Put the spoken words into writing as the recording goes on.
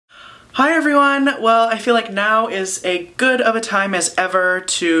Hi everyone! Well, I feel like now is a good of a time as ever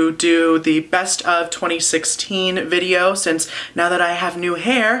to do the best of 2016 video, since now that I have new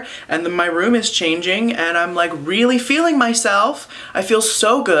hair and my room is changing and I'm like really feeling myself. I feel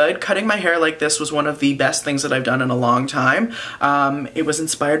so good. Cutting my hair like this was one of the best things that I've done in a long time. It was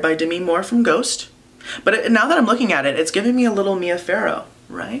inspired by Demi Moore from Ghost. But now that I'm looking at it, it's giving me a little Mia Farrow,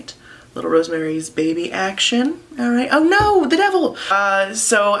 right? Little Rosemary's Baby action. All right. Oh no, the devil.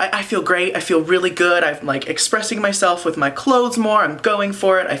 So I feel great. I feel really good. I'm like expressing myself with my clothes more. I'm going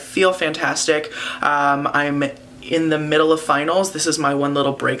for it. I feel fantastic. I'm in the middle of finals. This is my one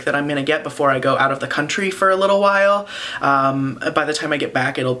little break that I'm gonna get before I go out of the country for a little while. By the time I get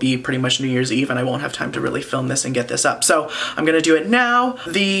back, it'll be pretty much New Year's Eve and I won't have time to really film this and get this up. So I'm gonna do it now.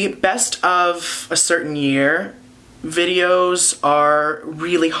 The best of a certain year videos are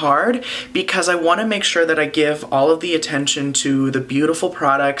really hard because I want to make sure that I give all of the attention to the beautiful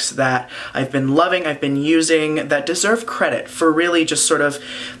products that I've been loving, I've been using, that deserve credit for really just sort of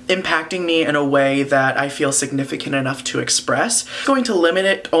impacting me in a way that I feel significant enough to express. I'm going to limit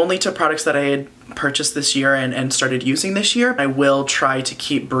it only to products that I had purchased this year and started using this year. I will try to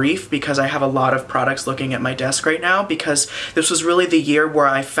keep brief because I have a lot of products looking at my desk right now, because this was really the year where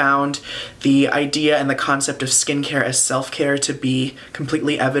I found the idea and the concept of skincare as self-care to be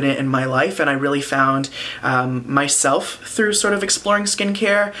completely evident in my life, and I really found myself through sort of exploring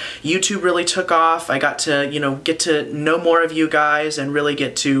skincare. YouTube really took off. I got to, get to know more of you guys and really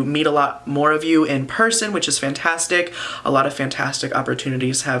get to meet a lot more of you in person, which is fantastic. A lot of fantastic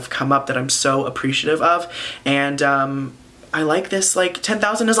opportunities have come up that I'm so appreciative of, and I like this. Like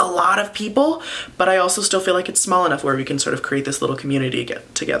 10,000 is a lot of people, but I also still feel like it's small enough where we can sort of create this little community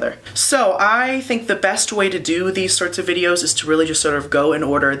get together. So I think the best way to do these sorts of videos is to really just sort of go in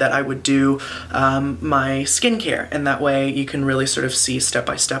order that I would do my skincare, and that way you can really sort of see step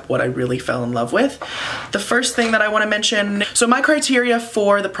by step what I really fell in love with. The first thing that I want to mention, so my criteria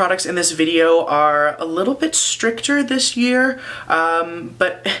for the products in this video are a little bit stricter this year,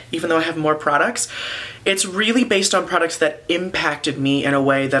 but even though I have more products, it's really based on products that impacted me in a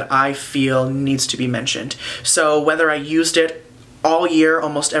way that I feel needs to be mentioned. So whether I used it all year,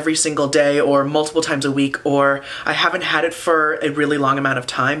 almost every single day, or multiple times a week, or I haven't had it for a really long amount of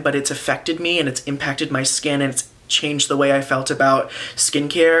time, but it's affected me and it's impacted my skin and it's changed the way I felt about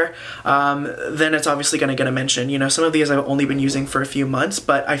skincare, then it's obviously going to get a mention. Some of these I've only been using for a few months,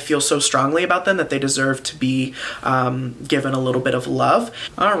 but I feel so strongly about them that they deserve to be given a little bit of love.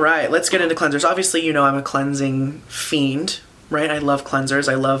 All right, let's get into cleansers. Obviously, I'm a cleansing fiend, right? I love cleansers.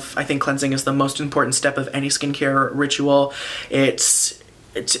 I think cleansing is the most important step of any skincare ritual. It's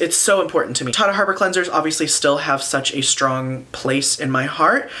so important to me. Tata Harper cleansers obviously still have such a strong place in my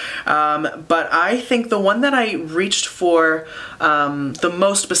heart, but I think the one that I reached for the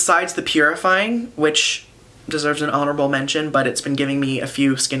most, besides the purifying, which deserves an honorable mention, but it's been giving me a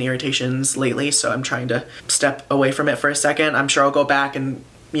few skin irritations lately, so I'm trying to step away from it for a second. I'm sure I'll go back and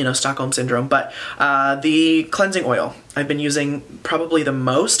Stockholm Syndrome, but the cleansing oil I've been using probably the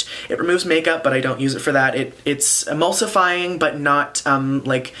most. It removes makeup, but I don't use it for that. It's emulsifying, but not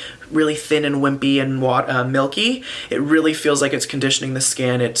like really thin and wimpy and milky. It really feels like it's conditioning the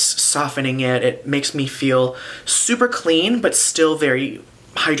skin. It's softening it. It makes me feel super clean, but still very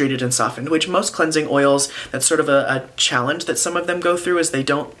hydrated and softened, which most cleansing oils, that's sort of a challenge that some of them go through, is they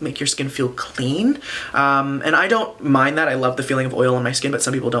don't make your skin feel clean. And I don't mind that. I love the feeling of oil on my skin, but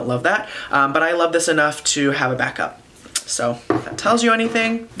some people don't love that. But I love this enough to have a backup. So if that tells you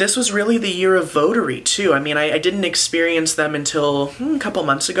anything. This was really the year of Votary too. I mean, I didn't experience them until a couple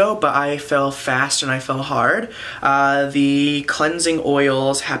months ago, but I fell fast and I fell hard. The cleansing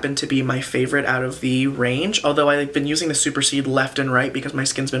oils happen to be my favorite out of the range, although I've been using the Super Seed left and right because my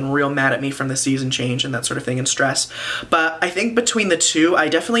skin's been real mad at me from the season change and that sort of thing and stress. But I think between the two, I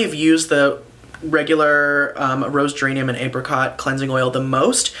definitely have used the regular rose geranium and apricot cleansing oil the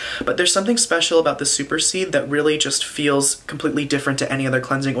most, but there's something special about the Super Seed that really just feels completely different to any other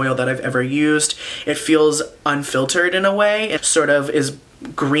cleansing oil that I've ever used. It feels unfiltered in a way. It sort of is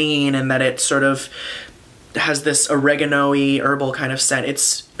green, and that it sort of has this oregano-y herbal kind of scent.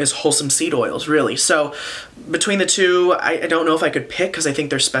 It's wholesome seed oils, really. So between the two, I don't know if I could pick because I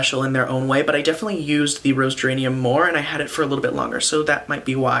think they're special in their own way, but I definitely used the rose geranium more and I had it for a little bit longer, so that might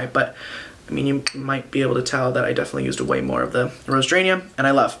be why. But I mean, you might be able to tell that I definitely used way more of the rose geranium, and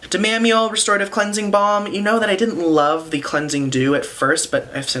I love. Mamiel Restorative Cleansing Balm. You know that I didn't love the cleansing dew at first,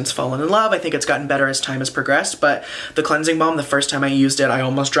 but I've since fallen in love. I think it's gotten better as time has progressed, but the cleansing balm, the first time I used it, I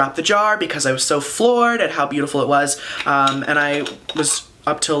almost dropped the jar because I was so floored at how beautiful it was, and I was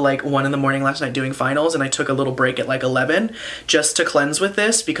up till like 1 in the morning last night doing finals, and I took a little break at like 11 just to cleanse with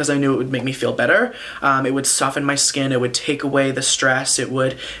this because I knew it would make me feel better. It would soften my skin, it would take away the stress, it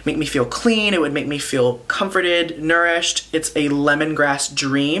would make me feel clean, it would make me feel comforted, nourished. It's a lemongrass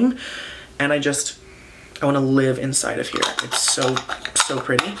dream, and I want to live inside of here. It's so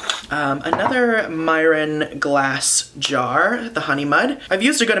pretty. Another Myron glass jar, the Honey Mud. I've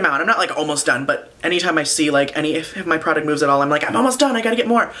used a good amount. I'm not like almost done, but anytime I see like if my product moves at all, I'm like, I'm almost done, I gotta get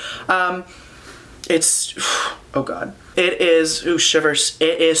more. It's, oh God. It is, ooh, shivers.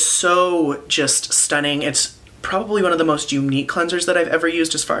 It is so just stunning. It's probably one of the most unique cleansers that I've ever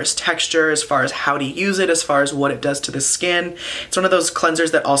used as far as texture, as far as how to use it, as far as what it does to the skin. It's one of those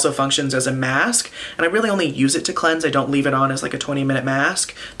cleansers that also functions as a mask, and I really only use it to cleanse. I don't leave it on as like a 20-minute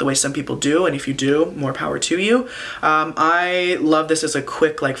mask the way some people do, and if you do, more power to you. I love this as a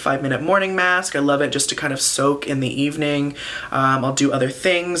quick like 5-minute morning mask. I love it just to kind of soak in the evening. I'll do other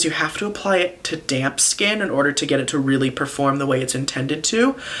things. You have to apply it to damp skin in order to get it to really perform the way it's intended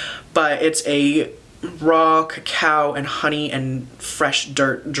to, but it's a raw cacao and honey and fresh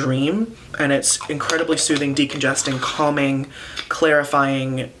dirt dream, and it's incredibly soothing, decongesting, calming,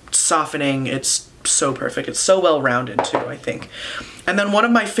 clarifying, softening. It's so perfect. It's so well rounded too, I think. And then one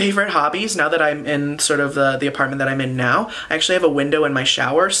of my favorite hobbies, now that I'm in sort of the apartment that I'm in now, I actually have a window in my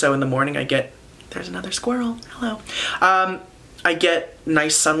shower, so in the morning I get, there's another squirrel, hello. I get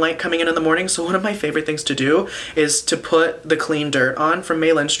nice sunlight coming in the morning, so one of my favorite things to do is to put the clean dirt on from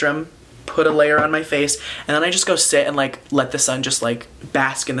Lindstrom, put a layer on my face, and then I just go sit and like let the sun just like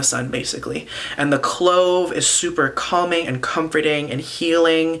bask in the sun basically. And the clove is super calming and comforting and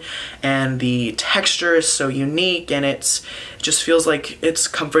healing, and the texture is so unique, and it just feels like it's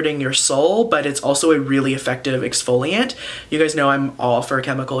comforting your soul, but it's also a really effective exfoliant. You guys know I'm all for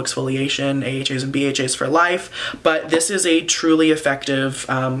chemical exfoliation, AHAs and BHAs for life, but this is a truly effective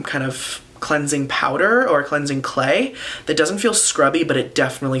kind of cleansing powder or cleansing clay that doesn't feel scrubby, but it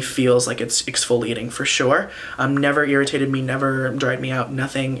definitely feels like it's exfoliating for sure. Never irritated me, never dried me out,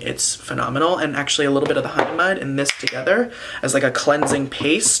 nothing. It's phenomenal. And actually a little bit of the Honey Mud and this together as like a cleansing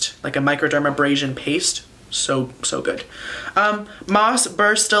paste, like a microdermabrasion paste. So good. Moss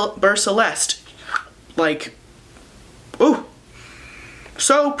Beurre Celeste. Like, ooh,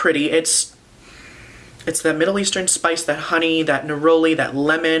 so pretty. It's that Middle Eastern spice, that honey, that neroli, that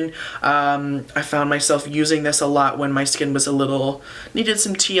lemon. I found myself using this a lot when my skin was needed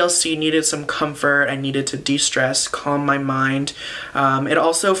some TLC, needed some comfort, I needed to de-stress, calm my mind. It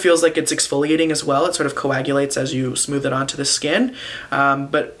also feels like it's exfoliating as well. It sort of coagulates as you smooth it onto the skin,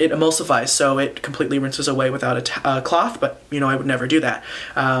 but it emulsifies, so it completely rinses away without a cloth, but you know, I would never do that.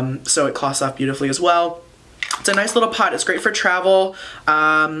 So it cloths off beautifully as well. It's a nice little pot. It's great for travel.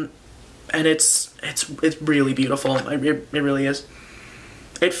 And it's really beautiful. It really is.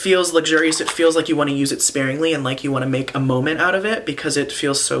 It feels luxurious. It feels like you want to use it sparingly and like you want to make a moment out of it because it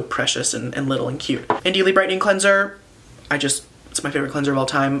feels so precious and little and cute. And Daily Brightening Cleanser, it's my favorite cleanser of all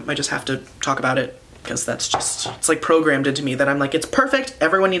time. I just have to talk about it because it's like programmed into me that I'm like, it's perfect.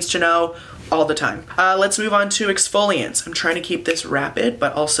 Everyone needs to know all the time. Let's move on to exfoliants. I'm trying to keep this rapid,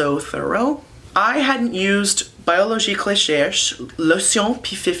 but also thorough. I hadn't used Biologique Recherche Lotion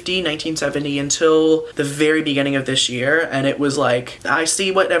P50 1970 until the very beginning of this year, and it was like, I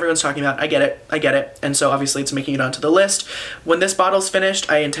see what everyone's talking about, I get it, and so obviously it's making it onto the list. When this bottle's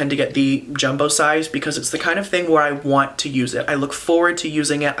finished, I intend to get the jumbo size because it's the kind of thing where I want to use it. I look forward to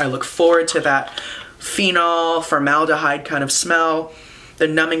using it. I look forward to that phenol, formaldehyde kind of smell, the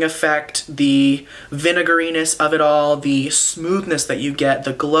numbing effect, the vinegariness of it all, the smoothness that you get,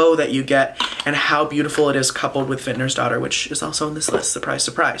 the glow that you get, and how beautiful it is coupled with Vintner's Daughter, which is also on this list, surprise,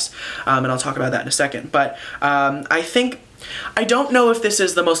 surprise. And I'll talk about that in a second. But I don't know if this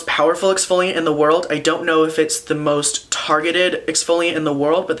is the most powerful exfoliant in the world. I don't know if it's the most targeted exfoliant in the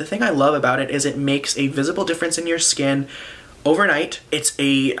world, but the thing I love about it is it makes a visible difference in your skin overnight.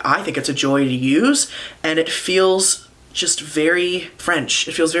 I think it's a joy to use, and it feels just very French.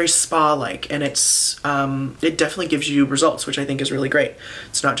 It feels very spa-like, and it definitely gives you results, which I think is really great.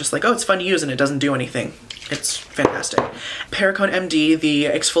 It's not just like, oh, it's fun to use and it doesn't do anything. It's fantastic. Perricone MD, the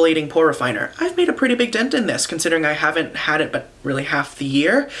exfoliating pore refiner. I've made a pretty big dent in this, considering I haven't had it but really half the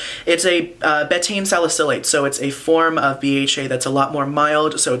year. It's a betaine salicylate, so it's a form of BHA that's a lot more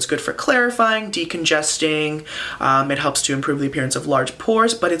mild, so it's good for clarifying, decongesting. It helps to improve the appearance of large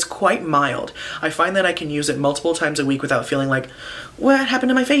pores, but it's quite mild. I find that I can use it multiple times a week without feeling like, what happened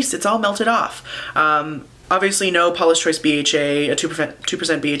to my face? It's all melted off. Obviously, no Paula's Choice BHA, a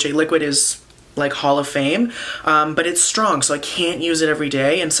 2% BHA liquid is like Hall of Fame, but it's strong, so I can't use it every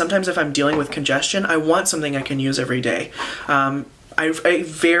day, and sometimes if I'm dealing with congestion, I want something I can use every day. I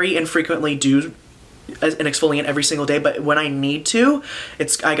very infrequently do an exfoliant every single day, but when I need to,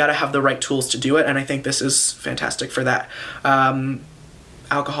 I gotta have the right tools to do it, and I think this is fantastic for that.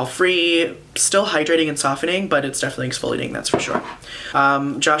 Alcohol-free, still hydrating and softening, but it's definitely exfoliating, that's for sure.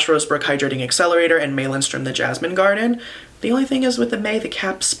 Josh Rosebrook Hydrating Accelerator and May Lindstrom the Jasmine Garden. The only thing is with the May, the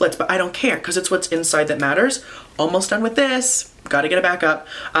cap splits, but I don't care because it's what's inside that matters. Almost done with this. Gotta get it back up.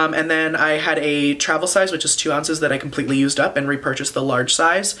 And then I had a travel size, which is 2 ounces, that I completely used up and repurchased the large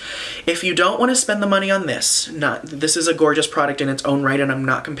size. If you don't want to spend the money on this, this is a gorgeous product in its own right, and I'm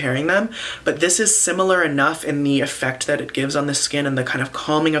not comparing them, but this is similar enough in the effect that it gives on the skin and the kind of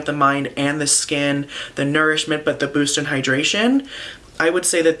calming of the mind and the skin, the nourishment, but the boost in hydration. I would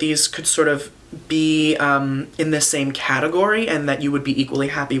say that these could sort of be in the same category and that you would be equally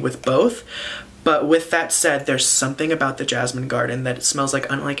happy with both. But with that said, there's something about the Jasmine Garden that it smells like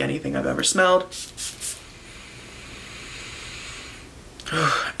unlike anything I've ever smelled.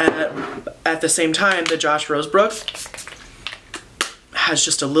 At the same time, the Josh Rosebrook has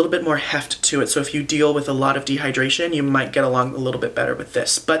just a little bit more heft to it, so if you deal with a lot of dehydration, you might get along a little bit better with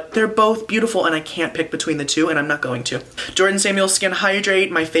this. But they're both beautiful, and I can't pick between the two, and I'm not going to. Jordan Samuel Skin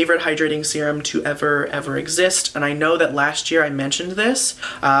Hydrate, my favorite hydrating serum to ever exist, and I know that last year I mentioned this.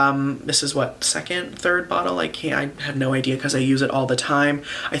 This is what, second, third bottle? I have no idea because I use it all the time.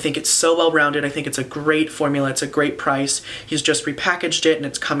 I think it's so well-rounded. I think it's a great formula. It's a great price. He's just repackaged it, and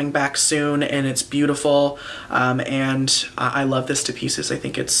it's coming back soon, and it's beautiful, and I love this to pieces. I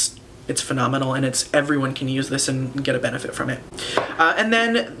think it's phenomenal, and everyone can use this and get a benefit from it. And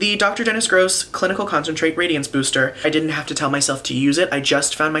then the Dr. Dennis Gross Clinical Concentrate Radiance Booster. I didn't have to tell myself to use it. I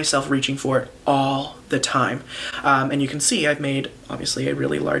just found myself reaching for it all the time. And you can see I've made, obviously, a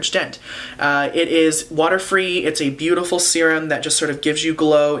really large dent. It is water-free. It's a beautiful serum that just sort of gives you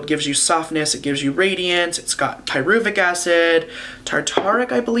glow. It gives you softness. It gives you radiance. It's got pyruvic acid.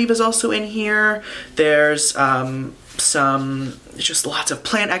 Tartaric, I believe, is also in here. There's just lots of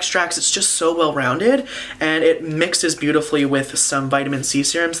plant extracts. It's just so well-rounded, and it mixes beautifully with some vitamin C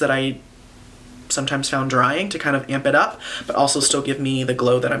serums that I sometimes found drying to kind of amp it up, but also still give me the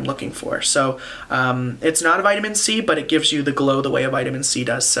glow that I'm looking for. So it's not a vitamin C, but it gives you the glow the way a vitamin C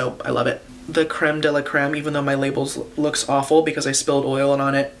does, so I love it. The creme de la creme, even though my labels looks awful because I spilled oil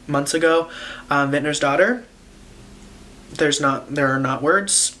on it months ago, Vintner's Daughter. There are not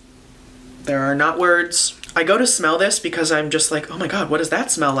words. There are not words. I go to smell this because I'm just like, oh my god, what does that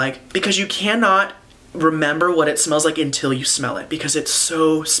smell like? Because you cannot remember what it smells like until you smell it, because it's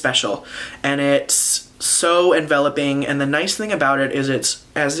so special and it's so enveloping. And the nice thing about it is it's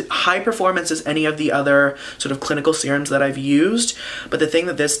as high performance as any of the other sort of clinical serums that I've used, but the thing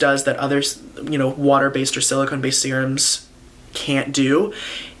that this does that others, you know, water-based or silicone-based serums can't do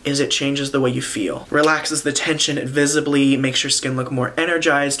is it changes the way you feel. Relaxes the tension, it visibly makes your skin look more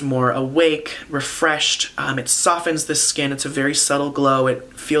energized, more awake, refreshed. It softens the skin, it's a very subtle glow.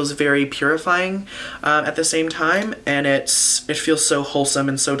 It feels very purifying at the same time, and it feels so wholesome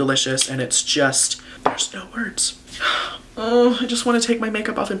and so delicious, and it's just, there's no words. Oh, I just want to take my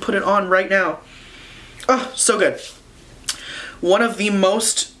makeup off and put it on right now. Oh, so good. One of the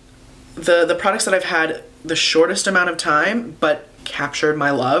most, the products that I've had the shortest amount of time, but captured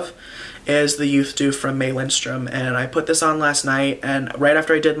my love, is the Youth Dew from May Lindstrom, and I put this on last night and right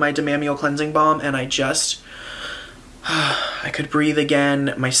after I did my Mamiel cleansing balm, and I just I could breathe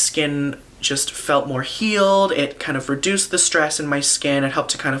again. My skin just felt more healed. It kind of reduced the stress in my skin. It helped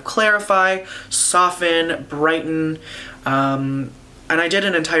to kind of clarify, soften, brighten, and I did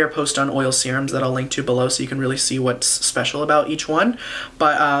an entire post on oil serums that I'll link to below so you can really see what's special about each one.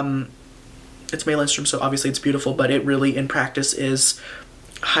 But it's May Lindstrom, so obviously it's beautiful, but it really, in practice, is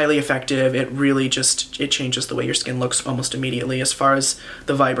highly effective. It really just, it changes the way your skin looks almost immediately as far as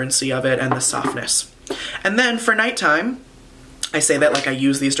the vibrancy of it and the softness. And then for nighttime, I say that like I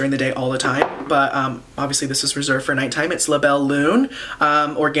use these during the day all the time, but obviously this is reserved for nighttime. It's Belle Lune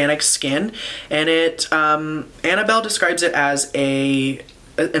Organic Skin, and it, Annabelle describes it as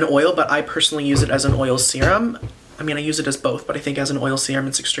an oil, but I personally use it as an oil serum. I mean, I use it as both, but I think as an oil serum,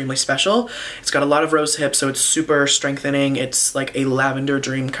 it's extremely special. It's got a lot of rose hips, so it's super strengthening. It's like a lavender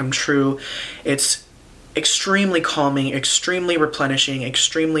dream come true. It's extremely calming, extremely replenishing,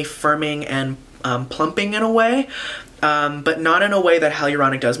 extremely firming and plumping in a way, but not in a way that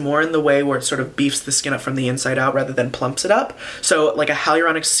hyaluronic does, more in the way where it sort of beefs the skin up from the inside out rather than plumps it up. So like a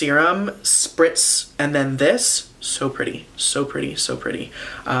hyaluronic serum, spritz, and then this, so pretty, so pretty, so pretty.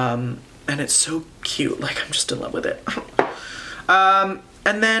 And it's so cute, like I'm just in love with it. And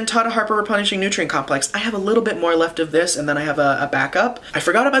then Tata Harper Replenishing Nutrient Complex. I have a little bit more left of this, and then I have a backup. I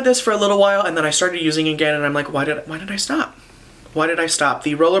forgot about this for a little while, and then I started using it again, and I'm like, why did I stop? why did I stop?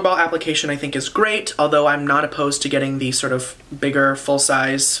 The rollerball application I think is great, although I'm not opposed to getting the sort of bigger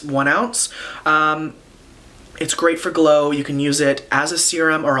full-size 1 ounce. It's great for glow. You can use it as a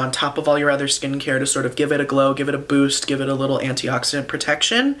serum or on top of all your other skincare to sort of give it a glow, give it a boost, give it a little antioxidant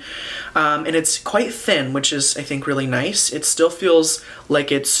protection. And it's quite thin, which is, I think, really nice. It still feels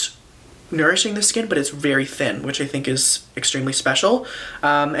like it's nourishing the skin, but it's very thin, which I think is extremely special.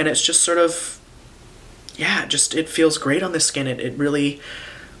 And it's just sort of, yeah, just it feels great on the skin. It really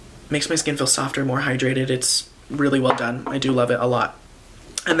makes my skin feel softer, more hydrated. It's really well done. I do love it a lot.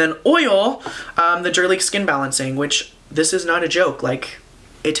 And then oil, the Jurlique Skin Balancing, which this is not a joke. Like,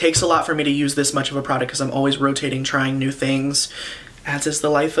 it takes a lot for me to use this much of a product because I'm always rotating, trying new things, as is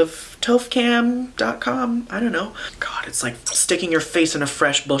the life of TOPHCAM.com. I don't know. God, it's like sticking your face in a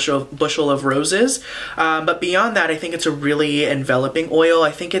fresh bushel of roses. But beyond that, I think it's a really enveloping oil.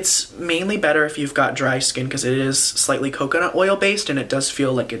 I think it's mainly better if you've got dry skin because it is slightly coconut oil based and it does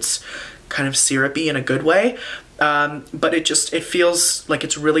feel like it's kind of syrupy in a good way. But it feels like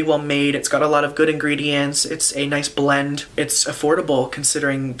it's really well made. It's got a lot of good ingredients. It's a nice blend. It's affordable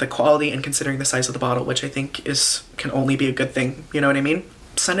considering the quality and considering the size of the bottle, which I think can only be a good thing. You know what I mean?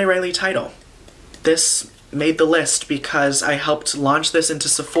 Sunday Riley title. This made the list because I helped launch this into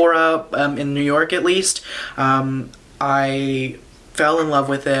Sephora, in New York at least. I fell in love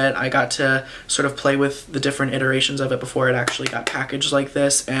with it. I got to sort of play with the different iterations of it before it actually got packaged like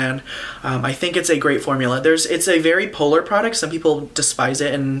this, and I think it's a great formula. It's a very polar product. Some people despise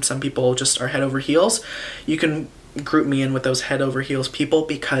it and some people just are head over heels. You can group me in with those head over heels people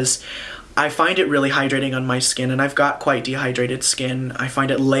because I find it really hydrating on my skin, and I've got quite dehydrated skin. I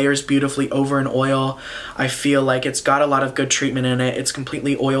find it layers beautifully over an oil. I feel like it's got a lot of good treatment in it. It's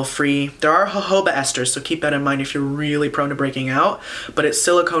completely oil-free. There are jojoba esters, so keep that in mind if you're really prone to breaking out, but it's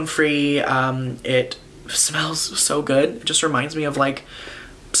silicone-free. It smells so good. It just reminds me of like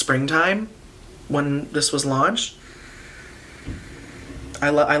springtime when this was launched. I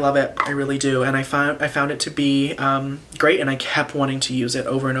love it. I really do. And I found it to be great, and I kept wanting to use it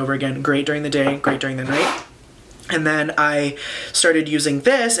over and over again. Great during the day, great during the night. And then I started using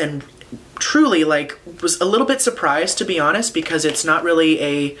this and truly like was a little bit surprised, to be honest, because it's not really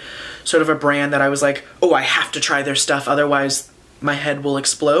a sort of a brand that I was like, oh, I have to try their stuff, otherwise my head will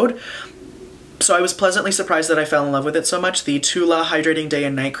explode. So I was pleasantly surprised that I fell in love with it so much. The Tula Hydrating Day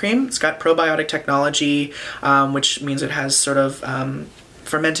and Night Cream. It's got probiotic technology, which means it has sort of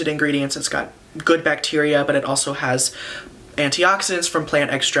fermented ingredients. It's got good bacteria, but it also has antioxidants from plant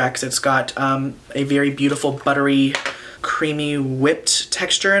extracts. It's got a very beautiful buttery, creamy, whipped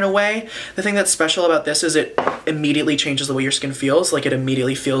texture in a way. The thing that's special about this is it immediately changes the way your skin feels. Like, it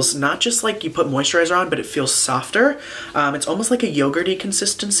immediately feels not just like you put moisturizer on, but it feels softer. It's almost like a yogurty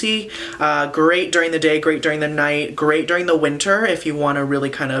consistency. Great during the day, great during the night, great during the winter if you want to really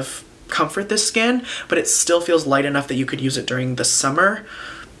kind of comfort the skin, but it still feels light enough that you could use it during the summer,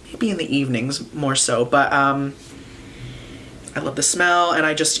 maybe in the evenings more so. But I love the smell, and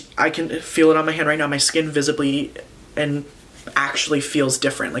I can feel it on my hand right now. My skin visibly and actually feels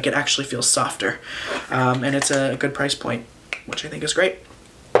different. Like, it actually feels softer, and it's a good price point, which I think is great.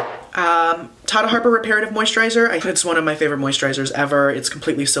 Tata Harper Reparative Moisturizer. I think it's one of my favorite moisturizers ever. It's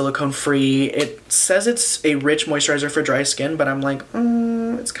completely silicone free. It says it's a rich moisturizer for dry skin, but I'm like,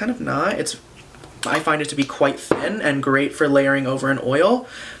 it's kind of not. I find it to be quite thin and great for layering over an oil,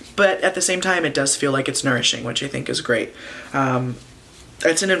 but at the same time it does feel like it's nourishing, which I think is great.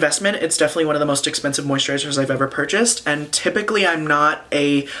 It's an investment. It's definitely one of the most expensive moisturizers I've ever purchased, and typically I'm not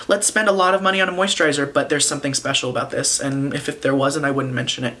a let's spend a lot of money on a moisturizer, but there's something special about this, and if there wasn't, I wouldn't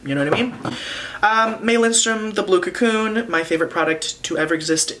mention it. You know what I mean? Lindstrom, the Blue Cocoon, my favorite product to ever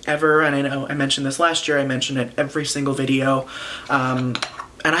exist ever, and I know I mentioned this last year. I mentioned it every single video, and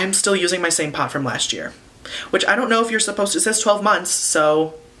I'm still using my same pot from last year, which I don't know if you're supposed to. It says 12 months,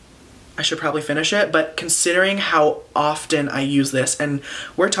 so I should probably finish it, but considering how often I use this, and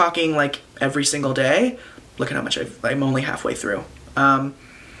we're talking like every single day, look at how much I'm only halfway through.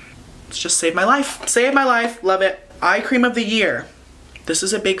 It's just saved my life. Saved my life. Love it. Eye cream of the year. This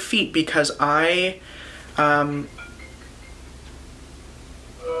is a big feat because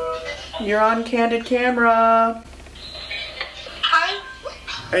you're on candid camera. Hi.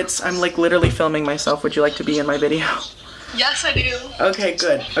 I'm like literally filming myself. Would you like to be in my video? Yes, I do. Okay,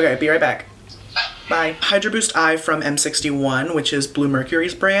 good. Okay, be right back. Bye. Hydra Boost Eye from M61, which is Blue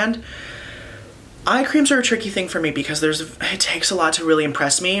Mercury's brand. Eye creams are a tricky thing for me because it takes a lot to really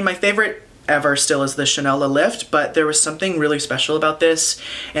impress me. My favorite ever still is the Chanel Le Lift, but there was something really special about this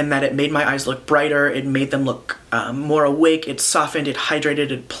in that it made my eyes look brighter, it made them look more awake, it softened, it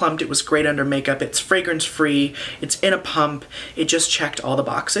hydrated, it plumped, it was great under makeup, it's fragrance free, it's in a pump, it just checked all the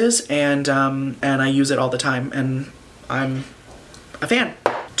boxes, and I use it all the time, and I'm a fan.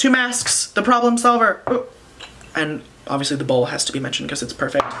 2 masks, the problem solver, and obviously the bowl has to be mentioned because it's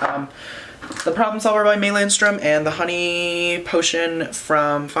perfect. The Problem Solver by Lindstrom and the Honey Potion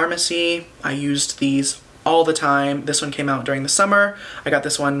from Pharmacy. I used these all the time. This one came out during the summer. I got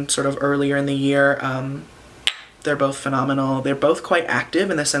this one sort of earlier in the year. They're both phenomenal. They're both quite active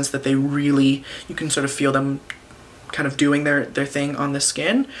in the sense that they really, you can sort of feel them kind of doing their thing on the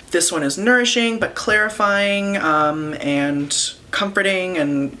skin. This one is nourishing but clarifying and comforting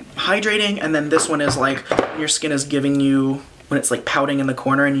and hydrating, and then this one is like when your skin is giving you, when it's like pouting in the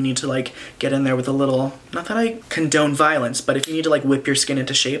corner and you need to like get in there with a little, not that I condone violence, but if you need to like whip your skin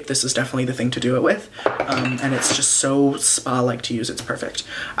into shape, this is definitely the thing to do it with. And it's just so spa-like to use, it's perfect.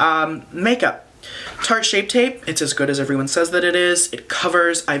 Makeup. Tarte Shape Tape, it's as good as everyone says that it is. It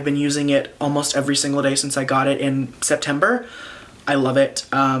covers, I've been using it almost every single day since I got it in September. I love it.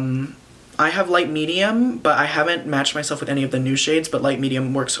 I have light medium, but I haven't matched myself with any of the new shades, but light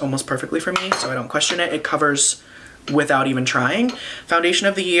medium works almost perfectly for me, so I don't question it. It covers without even trying. Foundation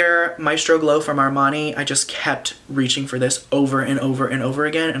of the year, Maestro Glow from Armani. I just kept reaching for this over and over and over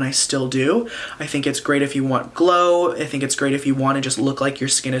again, and I still do. I think it's great if you want glow. I think it's great if you want to just look like your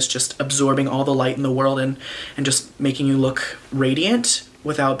skin is just absorbing all the light in the world and just making you look radiant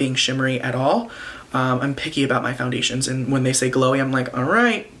without being shimmery at all. I'm picky about my foundations, and when they say glowy, I'm like, all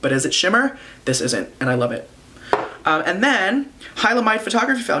right, but is it shimmer? This isn't, and I love it. And then, Hylamide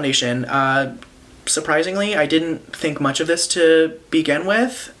Photography Foundation. Surprisingly, I didn't think much of this to begin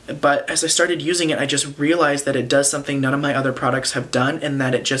with, but as I started using it, I just realized that it does something none of my other products have done, and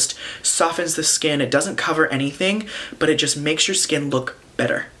that it just softens the skin. It doesn't cover anything, but it just makes your skin look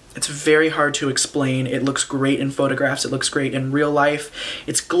better. It's very hard to explain. It looks great in photographs. It looks great in real life.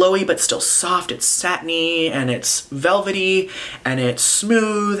 It's glowy, but still soft. It's satiny, and it's velvety, and it's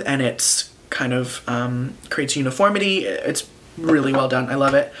smooth, and it's kind of creates uniformity. It's really well done. I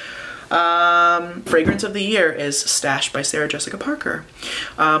love it. Fragrance of the year is Stash by Sarah Jessica Parker.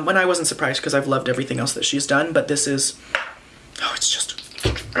 When I wasn't surprised because I've loved everything else that she's done, but this is, oh, it's just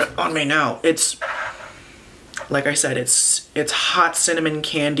on me now. It's, like I said, it's hot cinnamon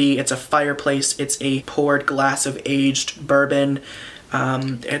candy, it's a fireplace, it's a poured glass of aged bourbon,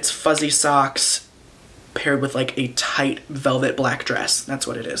 it's fuzzy socks paired with like a tight velvet black dress. That's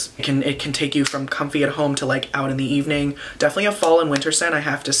what it is. It can take you from comfy at home to like out in the evening. Definitely a fall and winter scent, I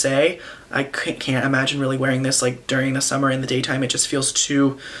have to say. I can't imagine really wearing this like during the summer in the daytime. It just feels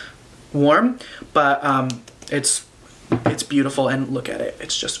too warm, but it's beautiful, and look at it.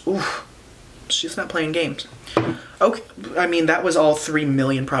 It's just, ooh, she's not playing games. Okay, I mean, that was all 3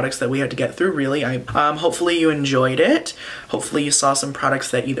 million products that we had to get through, really. Hopefully you enjoyed it. Hopefully you saw some products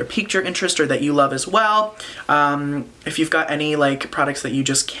that either piqued your interest or that you love as well. If you've got any like products that you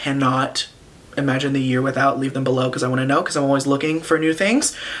just cannot imagine the year without, leave them below because I want to know, because I'm always looking for new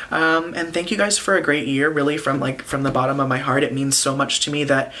things. And thank you guys for a great year, really, from the bottom of my heart. It means so much to me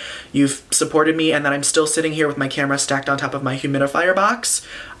that you've supported me and that I'm still sitting here with my camera stacked on top of my humidifier box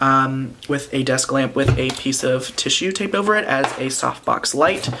with a desk lamp with a piece of tissue taped over it as a softbox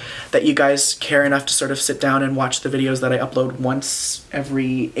light, that you guys care enough to sort of sit down and watch the videos that I upload once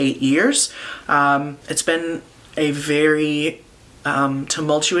every 8 years. It's been a very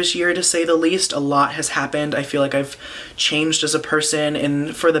tumultuous year, to say the least. A lot has happened. I feel like I've changed as a person,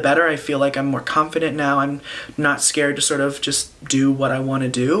 and for the better. I feel like I'm more confident now. I'm not scared to sort of just do what I want to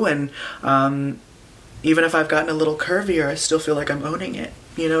do, and even if I've gotten a little curvier, I still feel like I'm owning it.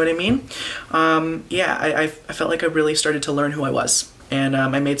 You know what I mean? Yeah, I felt like I really started to learn who I was. And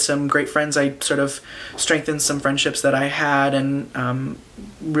I made some great friends. I sort of strengthened some friendships that I had, and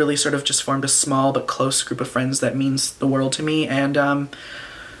really sort of just formed a small but close group of friends that means the world to me. And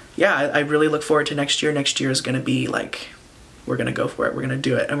yeah, I really look forward to next year. Next year is going to be like, we're going to go for it. We're going to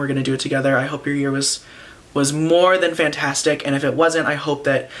do it, and we're going to do it together. I hope your year was more than fantastic, and if it wasn't, I hope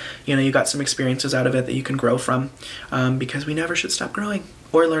that, you know, you got some experiences out of it that you can grow from, because we never should stop growing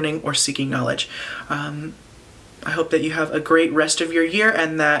or learning or seeking knowledge. I hope that you have a great rest of your year,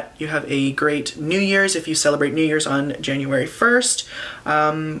 and that you have a great New Year's if you celebrate New Year's on January 1st.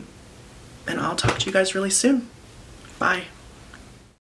 And I'll talk to you guys really soon. Bye.